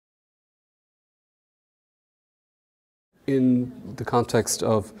In the context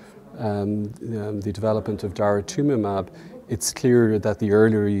of the development of Daratumumab, it's clear that the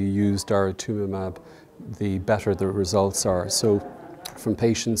earlier you use Daratumumab, the better the results are. So from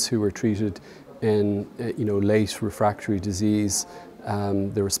patients who were treated in late refractory disease,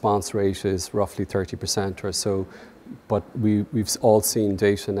 the response rate is roughly 30% or so. But we've all seen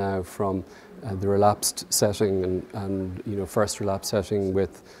data now from the relapsed setting and first relapse setting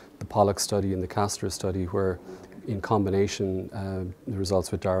with the Pollock study and the Castor study, where in combination the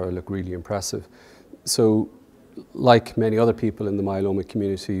results with Dara look really impressive. So like many other people in the myeloma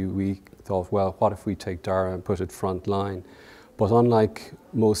community, we thought, well, what if we take Dara and put it front line? But unlike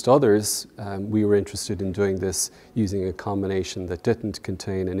most others, we were interested in doing this using a combination that didn't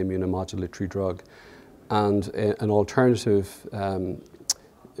contain an immunomodulatory drug. And an alternative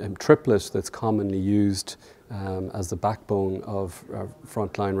triplet that's commonly used as the backbone of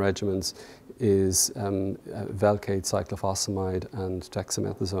frontline regimens is Velcade, cyclophosphamide, and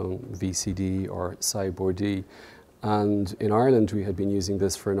Dexamethasone, VCD or CyborD. And in Ireland, we had been using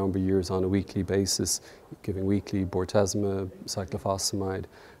this for a number of years on a weekly basis, giving weekly Bortezomib, cyclophosphamide,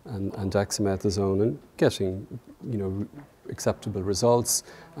 and Dexamethasone, and getting, acceptable results.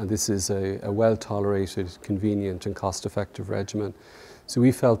 And this is a well-tolerated, convenient, and cost-effective regimen. So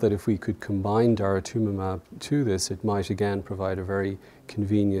we felt that if we could combine Daratumumab to this, it might again provide a very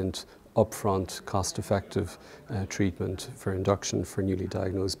convenient, upfront, cost-effective treatment for induction for newly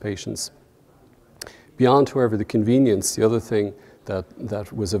diagnosed patients. Beyond, however, the convenience, the other thing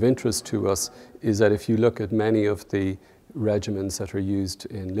that was of interest to us is that if you look at many of the regimens that are used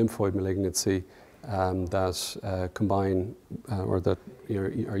in lymphoid malignancy that combine or that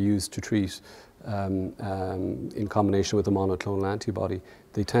are used to treat in combination with a monoclonal antibody,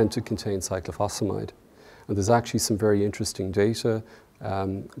 they tend to contain cyclophosphamide. And there's actually some very interesting data.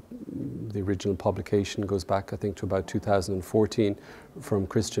 The original publication goes back, I think, to about 2014 from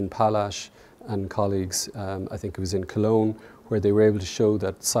Christian Palasch and colleagues, I think it was in Cologne, where they were able to show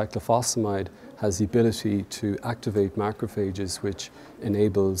that cyclophosphamide has the ability to activate macrophages, which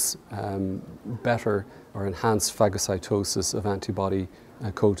enables better or enhanced phagocytosis of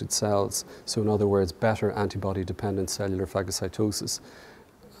antibody-coated cells. So in other words, better antibody-dependent cellular phagocytosis.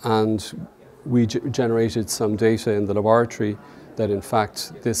 And we generated some data in the laboratory that in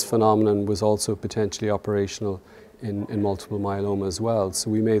fact this phenomenon was also potentially operational in multiple myeloma as well.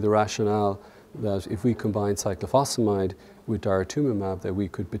 So we made the rationale that if we combine cyclophosphamide with Daratumumab, that we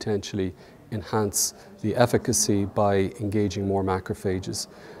could potentially enhance the efficacy by engaging more macrophages.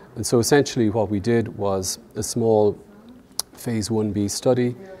 And so essentially what we did was a small phase 1b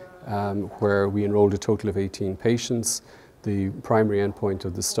study where we enrolled a total of 18 patients. The primary endpoint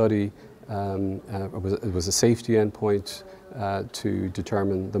of the study was a safety endpoint to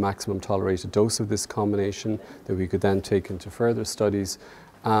determine the maximum tolerated dose of this combination that we could then take into further studies.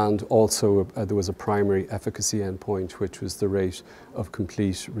 And also there was a primary efficacy endpoint, which was the rate of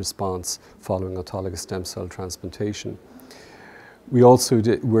complete response following autologous stem cell transplantation. We also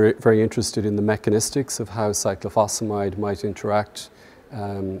were very interested in the mechanistics of how cyclophosphamide might interact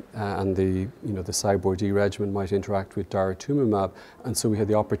and the CyborD regimen might interact with Daratumumab. And so we had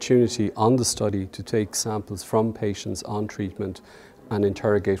the opportunity on the study to take samples from patients on treatment and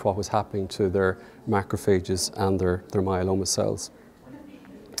interrogate what was happening to their macrophages and their myeloma cells.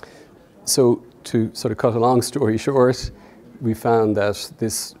 So to sort of cut a long story short, we found that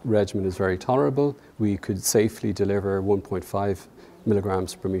this regimen is very tolerable. We could safely deliver 1.5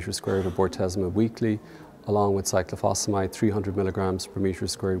 milligrams per meter squared of Bortezomib weekly, along with cyclophosphamide 300 milligrams per meter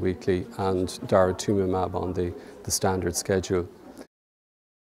squared weekly and Daratumumab on the standard schedule.